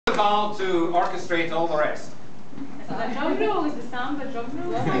called to orchestrate all the rest. The drum roll is the samba drum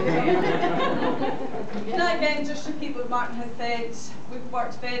roll. Can I again just repeat what Martin has said? We've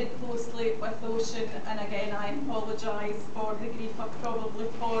worked very closely with Ocean, and again I apologise for the grief I've probably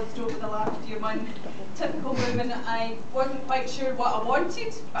caused over the last few months. Typical woman, I wasn't quite sure what I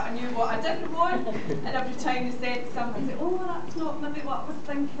wanted, but I knew what I didn't want, and every time they said something, I'd say, oh, that's not maybe what I was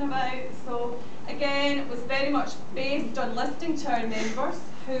thinking about. So again, it was very much based on listening to our members,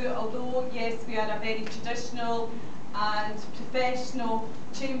 who, although yes, we are a very traditional and professional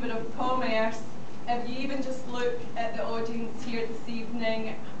Chamber of Commerce, if you even just look at the audience here this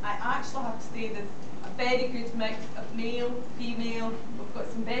evening, I actually have to say there's a very good mix of male, female. We've got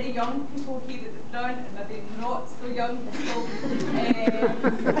some very young people here at the front and maybe not so young people.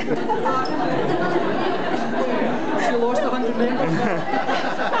 She lost 100 members.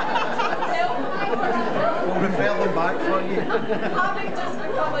 We'll refer them back for you. Having just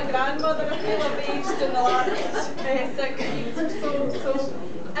become a grandmother, I feel I've aged in the last 6 weeks or so.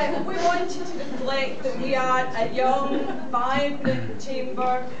 We wanted to reflect that we are a young, vibrant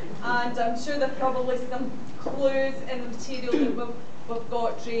chamber, and I'm sure there are probably some clues in the material that we've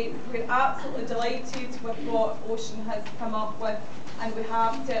got draped. We're absolutely delighted with what Ocean has come up with, and we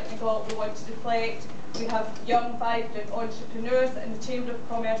have certainly got what we want to reflect. We have young, vibrant entrepreneurs, and the Chamber of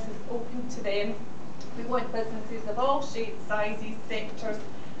Commerce is open to them. We want businesses of all shapes, sizes, sectors,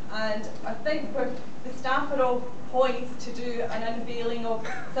 and I think the staff are all poised to do an unveiling of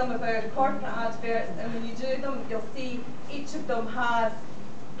some of our corporate adverts, and when you do them, you'll see each of them has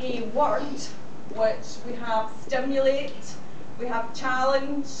a word, which we have stimulate, we have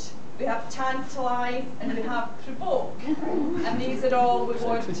challenge, we have tantalise, and we have provoke. And these are all, we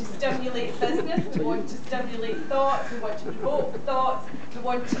want to stimulate business, we want to stimulate thoughts, we want to provoke thoughts, we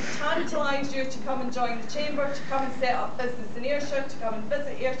want to tantalise you to come and join the chamber, to come and set up business in Ayrshire, to come and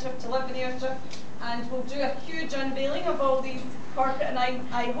visit Ayrshire, to live in Ayrshire. And we'll do a huge unveiling of all these corporate, and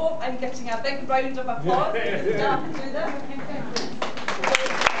I hope I'm getting a big round of applause for the staff to do this.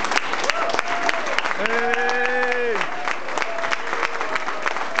 Hey.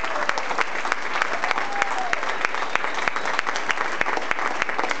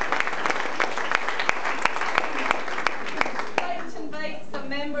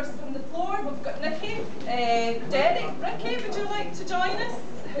 Members from the floor. We've got Nikki, Derek, Ricky, would you like to join us?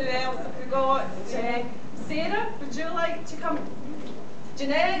 Who else have we got? Sarah, would you like to come?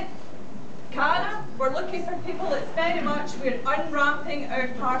 Jeanette, Cara, we're looking for people. It's very much, we're unwrapping our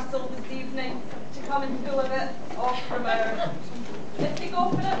parcel this evening to come and pull a bit off from our... Nikki, go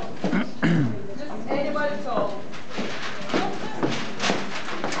for it. Just anyone at all.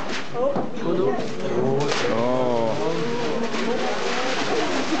 Oh.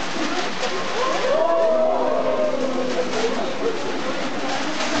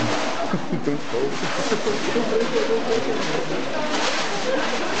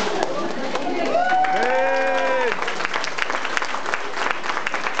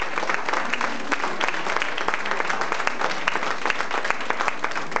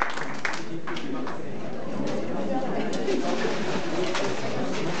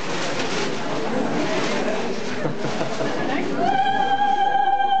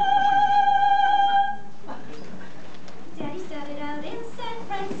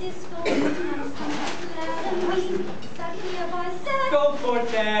 Go for it,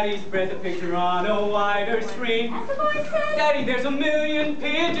 Daddy, spread the picture on a wider screen. As the boy said, Daddy, there's a million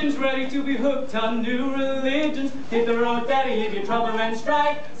pigeons ready to be hooked on new religions. Hit the road, Daddy, leave your trouble and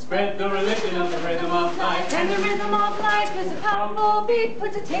strife. Spread the religion of the rhythm of life. and the rhythm of life is a powerful beat.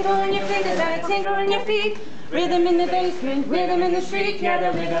 Puts a tingle in your fingers and a tingle in your feet. Rhythm in the basement, rhythm in the street.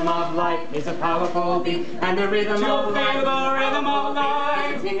 Yeah, the rhythm of life is a powerful beat. And the rhythm of life feel the rhythm of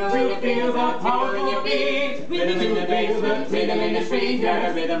life. To feel the powerful beat. Rhythm in the basement, rhythm in the street. Yeah,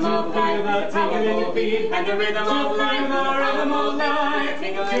 the rhythm of life is a powerful beat. And the rhythm of life, the rhythm of life.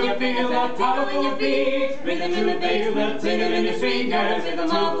 To feel the powerful beat. Rhythm in the basement, rhythm in the street. Yeah, the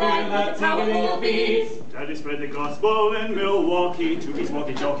rhythm of life is a powerful beat. Daddy spread the gospel in Milwaukee, to East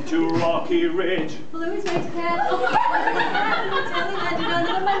Walkie Talkie to Rocky Ridge. Blues made to cat, telling legend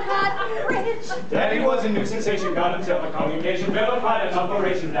under the Manhattan Bridge. Daddy was a new sensation, got himself a congregation, verified an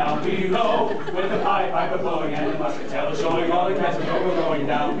operation down below, with the Pied Piper blowing and the muscatel showing all the cats were going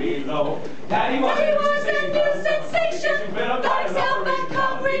down below. Daddy was a new sensation, got himself a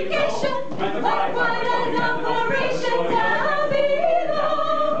congregation, verified an operation down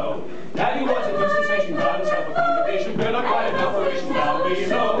below. Daddy was a new sensation, got himself a congregation, verified an operation down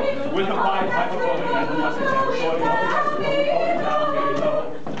below, with the Pied Piper blowing and the muscatel showing all the cats were going down below.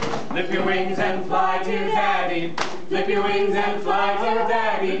 Flip your wings and fly to Daddy. Flip your wings and fly to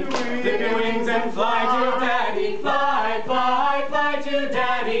Daddy.